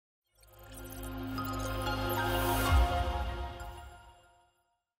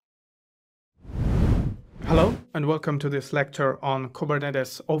Hello and welcome to this lecture on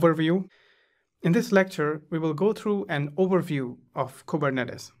Kubernetes overview. In this lecture, we will go through an overview of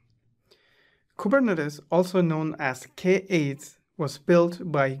Kubernetes. Kubernetes, also known as K8, was built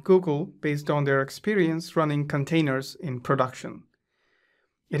by Google based on their experience running containers in production.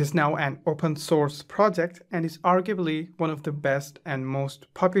 It is now an open source project and is arguably one of the best and most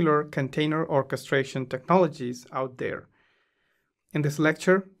popular container orchestration technologies out there. In this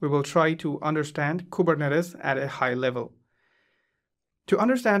lecture, we will try to understand Kubernetes at a high level. To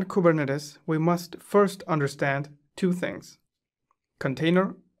understand Kubernetes, we must first understand two things: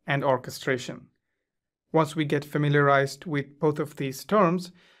 container and orchestration. Once we get familiarized with both of these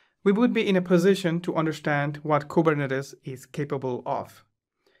terms, we would be in a position to understand what Kubernetes is capable of.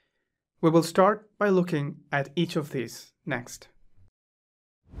 We will start by looking at each of these next.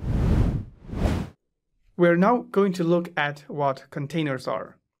 We're now going to look at what containers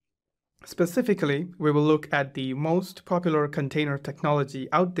are. Specifically, we will look at the most popular container technology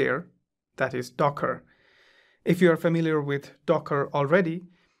out there, that is Docker. If you are familiar with Docker already,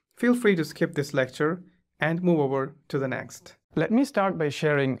 feel free to skip this lecture and move over to the next. Let me start by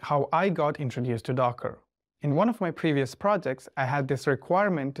sharing how I got introduced to Docker. In one of my previous projects, I had this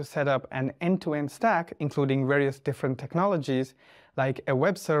requirement to set up an end-to-end stack, including various different technologies, like a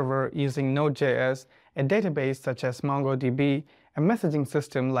web server using Node.js, a database such as MongoDB, a messaging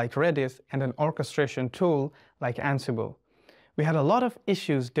system like Redis, and an orchestration tool like Ansible. We had a lot of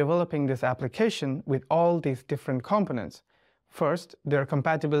issues developing this application with all these different components. First, their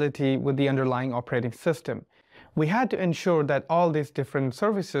compatibility with the underlying operating system. We had to ensure that all these different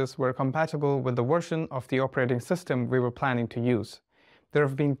services were compatible with the version of the operating system we were planning to use. There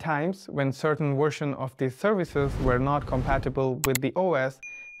have been times when certain versions of these services were not compatible with the OS,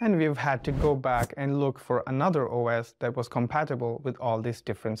 and we've had to go back and look for another OS that was compatible with all these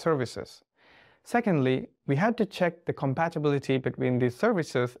different services. Secondly, we had to check the compatibility between these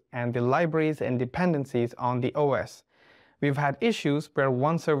services and the libraries and dependencies on the OS. We've had issues where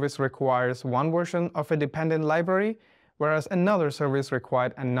one service requires one version of a dependent library, whereas another service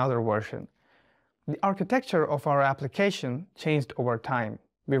required another version. The architecture of our application changed over time.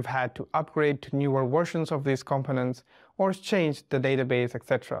 We've had to upgrade to newer versions of these components or change the database,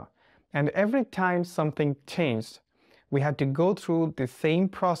 etc. And every time something changed, we had to go through the same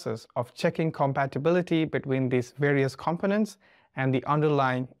process of checking compatibility between these various components and the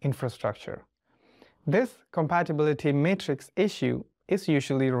underlying infrastructure. This compatibility matrix issue is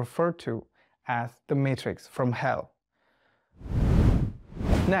usually referred to as the matrix from hell.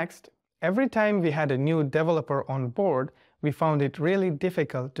 Next, every time we had a new developer on board, we found it really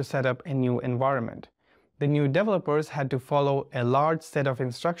difficult to set up a new environment. The new developers had to follow a large set of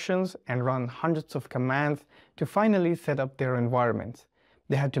instructions and run hundreds of commands to finally set up their environments.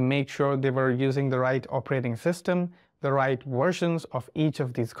 They had to make sure they were using the right operating system, the right versions of each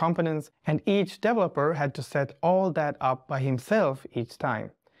of these components, and each developer had to set all that up by himself each time.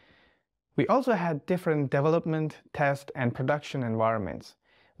 We also had different development, test, and production environments.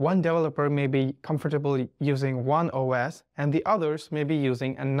 One developer may be comfortable using one OS, and the others may be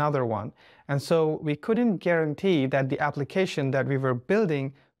using another one. And so we couldn't guarantee that the application that we were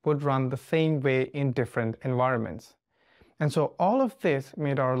building would run the same way in different environments. And so all of this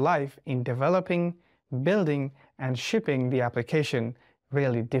made our life in developing, building, and shipping the application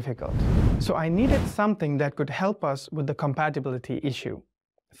really difficult. So I needed something that could help us with the compatibility issue.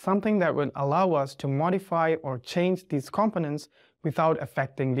 Something that would allow us to modify or change these components without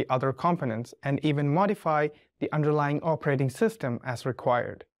affecting the other components, and even modify the underlying operating system as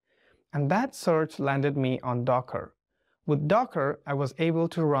required. And that search landed me on Docker. With Docker, I was able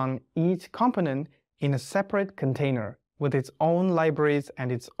to run each component in a separate container with its own libraries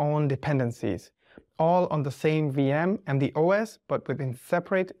and its own dependencies, all on the same VM and the OS, but within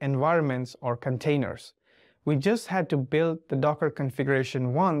separate environments or containers. We just had to build the Docker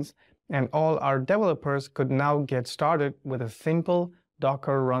configuration once, and all our developers could now get started with a simple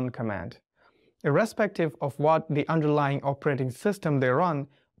Docker run command. Irrespective of what the underlying operating system they run,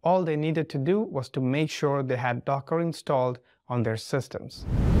 all they needed to do was to make sure they had Docker installed on their systems.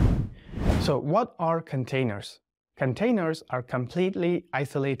 So what are containers? Containers are completely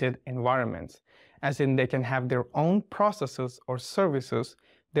isolated environments, as in they can have their own processes or services,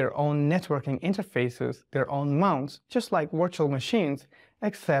 their own networking interfaces, their own mounts, just like virtual machines,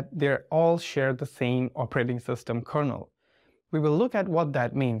 except they all share the same operating system kernel. We will look at what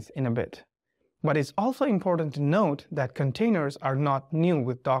that means in a bit. But it's also important to note that containers are not new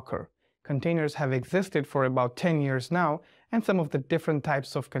with Docker. Containers have existed for about 10 years now, and some of the different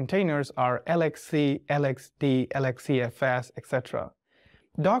types of containers are LXC, LXD, LXCFS, etc.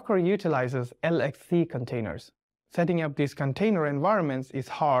 Docker utilizes LXC containers. Setting up these container environments is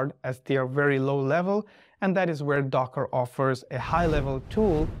hard as they are very low level, and that is where Docker offers a high-level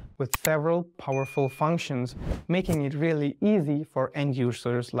tool with several powerful functions, making it really easy for end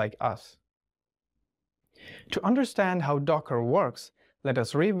users like us. To understand how Docker works, let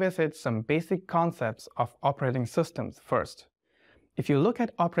us revisit some basic concepts of operating systems first. If you look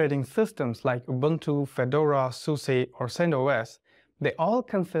at operating systems like Ubuntu, Fedora, SUSE, or CentOS, they all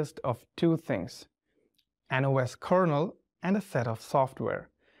consist of two things: an OS kernel and a set of software.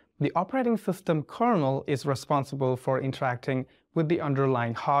 The operating system kernel is responsible for interacting with the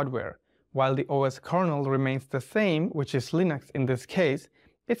underlying hardware. While the OS kernel remains the same, which is Linux in this case,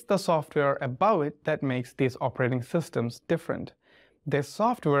 it's the software above it that makes these operating systems different. This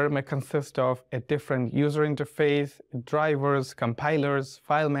software may consist of a different user interface, drivers, compilers,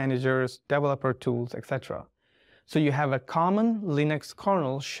 file managers, developer tools, etc. So you have a common Linux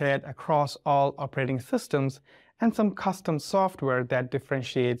kernel shared across all operating systems and some custom software that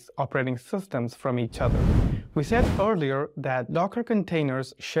differentiates operating systems from each other. We said earlier that Docker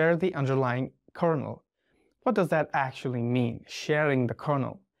containers share the underlying kernel. What does that actually mean, sharing the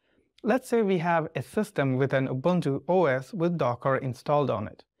kernel? Let's say we have a system with an Ubuntu OS with Docker installed on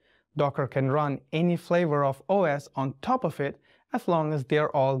it. Docker can run any flavor of OS on top of it as long as they are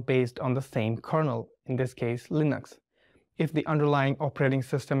all based on the same kernel, in this case Linux. If the underlying operating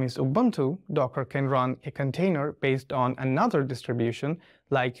system is Ubuntu, Docker can run a container based on another distribution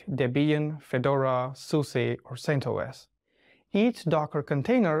like Debian, Fedora, SUSE, or CentOS. Each Docker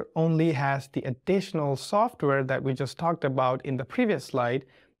container only has the additional software that we just talked about in the previous slide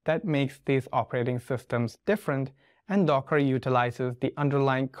that makes these operating systems different, and Docker utilizes the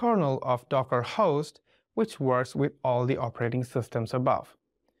underlying kernel of Docker host, which works with all the operating systems above.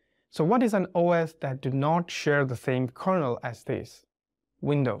 So what is an OS that do not share the same kernel as these?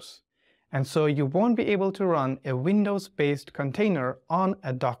 Windows. And so you won't be able to run a Windows-based container on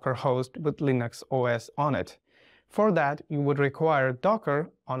a Docker host with Linux OS on it. For that, you would require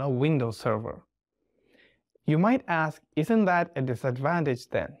Docker on a Windows server. You might ask, isn't that a disadvantage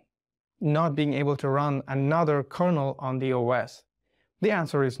then, not being able to run another kernel on the OS? The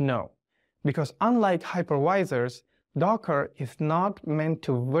answer is no, because unlike hypervisors, Docker is not meant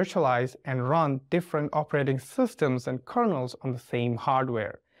to virtualize and run different operating systems and kernels on the same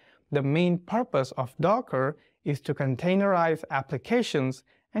hardware. The main purpose of Docker is to containerize applications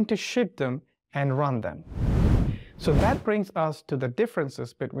and to ship them and run them. So that brings us to the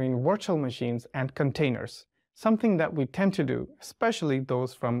differences between virtual machines and containers, something that we tend to do, especially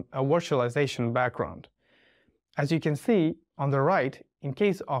those from a virtualization background. As you can see on the right, in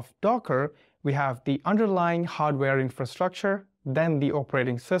case of Docker, we have the underlying hardware infrastructure, then the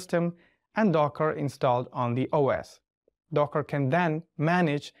operating system, and Docker installed on the OS. Docker can then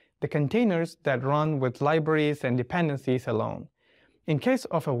manage the containers that run with libraries and dependencies alone. In case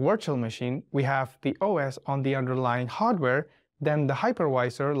of a virtual machine, we have the OS on the underlying hardware, then the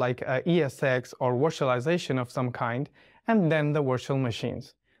hypervisor like a ESX or virtualization of some kind, and then the virtual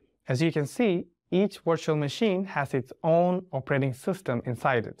machines. As you can see, each virtual machine has its own operating system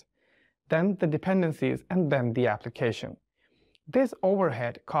inside it, then the dependencies, and then the application. This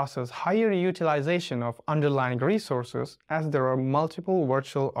overhead causes higher utilization of underlying resources as there are multiple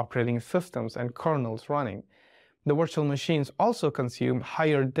virtual operating systems and kernels running. The virtual machines also consume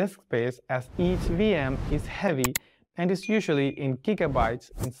higher disk space as each VM is heavy and is usually in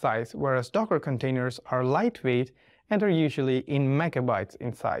gigabytes in size, whereas Docker containers are lightweight and are usually in megabytes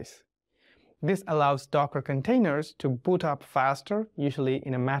in size. This allows Docker containers to boot up faster, usually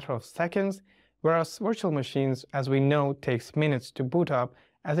in a matter of seconds, whereas virtual machines, as we know, takes minutes to boot up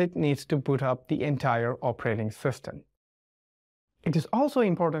as it needs to boot up the entire operating system. It is also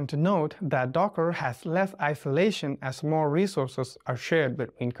important to note that Docker has less isolation as more resources are shared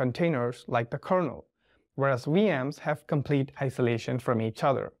between containers like the kernel, whereas VMs have complete isolation from each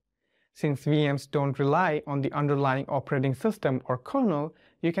other. Since VMs don't rely on the underlying operating system or kernel,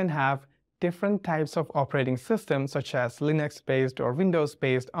 you can have different types of operating systems such as Linux-based or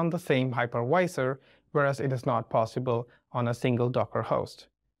Windows-based on the same hypervisor, whereas it is not possible on a single Docker host.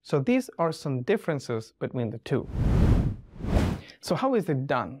 So these are some differences between the two. So how is it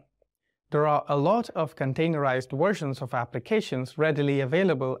done? There are a lot of containerized versions of applications readily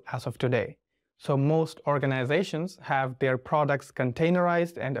available as of today. So most organizations have their products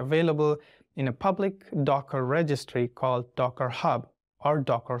containerized and available in a public Docker registry called Docker Hub or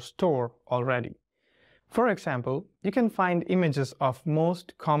Docker Store already. For example, you can find images of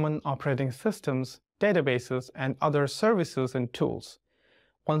most common operating systems, databases, and other services and tools.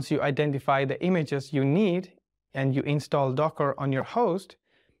 Once you identify the images you need and you install Docker on your host,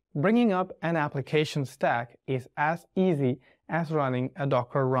 Bringing up an application stack is as easy as running a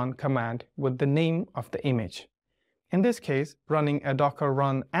docker run command with the name of the image. In this case, running a docker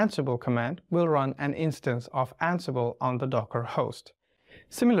run Ansible command will run an instance of Ansible on the Docker host.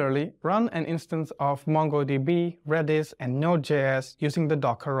 Similarly, run an instance of MongoDB, Redis, and Node.js using the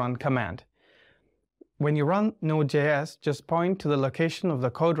docker run command. When you run Node.js, just point to the location of the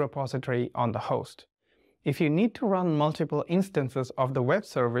code repository on the host. If you need to run multiple instances of the web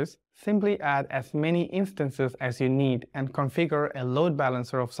service, simply add as many instances as you need and configure a load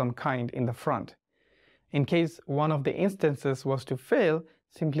balancer of some kind in the front. In case one of the instances was to fail,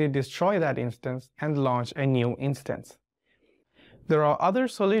 simply destroy that instance and launch a new instance. There are other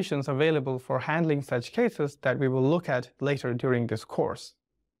solutions available for handling such cases that we will look at later during this course.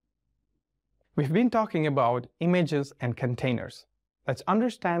 We've been talking about images and containers. Let's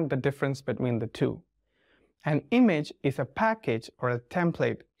understand the difference between the two. An image is a package or a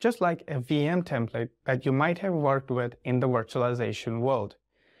template, just like a VM template that you might have worked with in the virtualization world.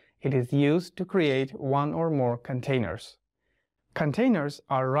 It is used to create one or more containers. Containers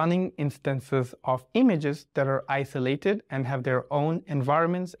are running instances of images that are isolated and have their own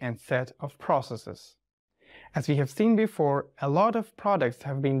environments and set of processes. As we have seen before, a lot of products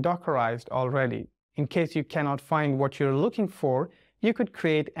have been Dockerized already. In case you cannot find what you're looking for, you could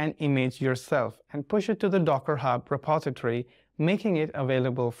create an image yourself and push it to the Docker Hub repository, making it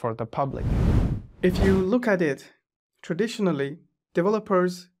available for the public. If you look at it, traditionally,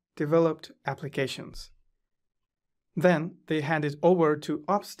 developers developed applications. Then they hand it over to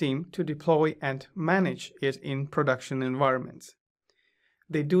ops team to deploy and manage it in production environments.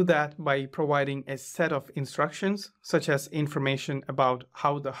 They do that by providing a set of instructions, such as information about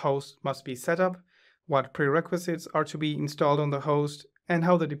how the host must be set up, what prerequisites are to be installed on the host, and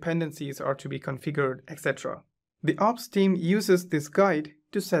how the dependencies are to be configured, etc. The ops team uses this guide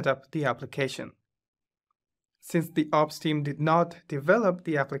to set up the application. Since the ops team did not develop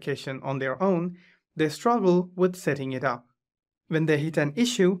the application on their own, they struggle with setting it up. When they hit an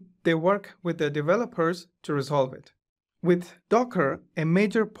issue, they work with the developers to resolve it. With Docker, a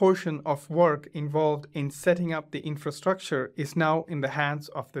major portion of work involved in setting up the infrastructure is now in the hands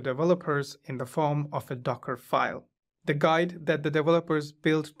of the developers in the form of a Docker file. The guide that the developers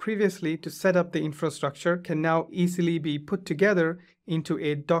built previously to set up the infrastructure can now easily be put together into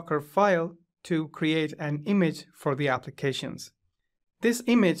a Docker file to create an image for the applications. This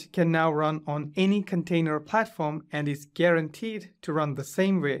image can now run on any container platform and is guaranteed to run the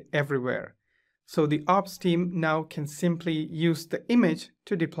same way everywhere. So the ops team now can simply use the image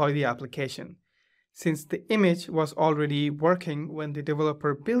to deploy the application. Since the image was already working when the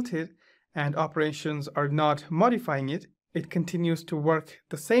developer built it and operations are not modifying it, it continues to work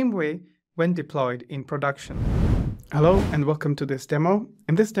the same way when deployed in production. Hello and welcome to this demo.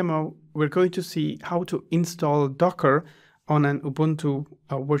 In this demo, we're going to see how to install Docker on an Ubuntu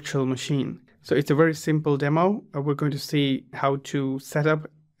virtual machine. So it's a very simple demo. We're going to see how to set up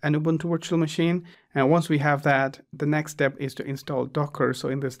an Ubuntu virtual machine. And once we have that, the next step is to install Docker. So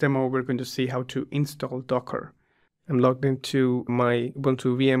in this demo, we're going to see how to install Docker. I'm logged into my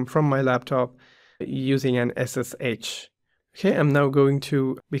Ubuntu VM from my laptop using an SSH. Okay, I'm now going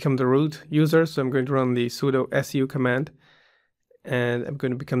to become the root user. So I'm going to run the sudo su command and I'm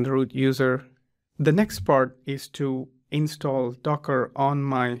going to become the root user. The next part is to install Docker on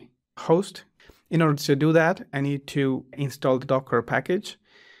my host. In order to do that, I need to install the Docker package.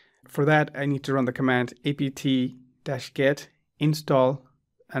 For that, I need to run the command apt-get install,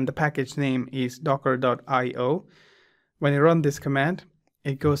 and the package name is docker.io. When I run this command,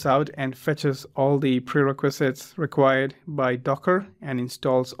 it goes out and fetches all the prerequisites required by Docker and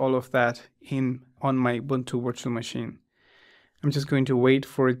installs all of that on my Ubuntu virtual machine. I'm just going to wait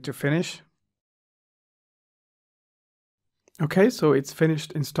for it to finish. Okay, so it's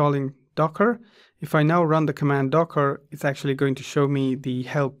finished installing Docker. If I now run the command docker, it's actually going to show me the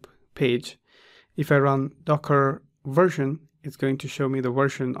help page. If I run docker version, it's going to show me the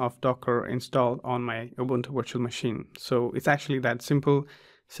version of Docker installed on my Ubuntu virtual machine. So it's actually that simple.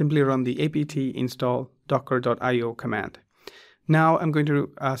 Simply run the apt install docker.io command. Now I'm going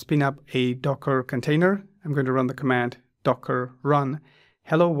to spin up a Docker container. I'm going to run the command docker run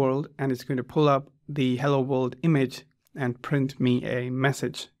hello world, and it's going to pull up the hello world image and print me a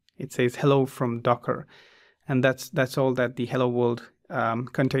message. It says hello from Docker, and that's all that the hello world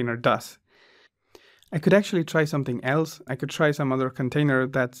container does. I could actually try something else. I could try some other container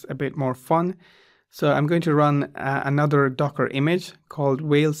that's a bit more fun. So I'm going to run another Docker image called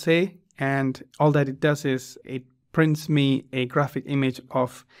whale-say, and all that it does is it prints me a graphic image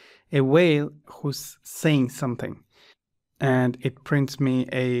of a whale who's saying something. and it prints me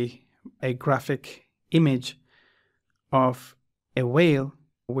a graphic image of a whale,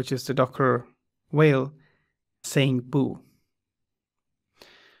 which is the Docker whale, saying boo.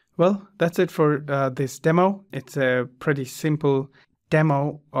 Well, that's it for this demo. It's a pretty simple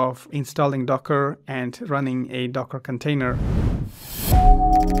demo of installing Docker and running a Docker container.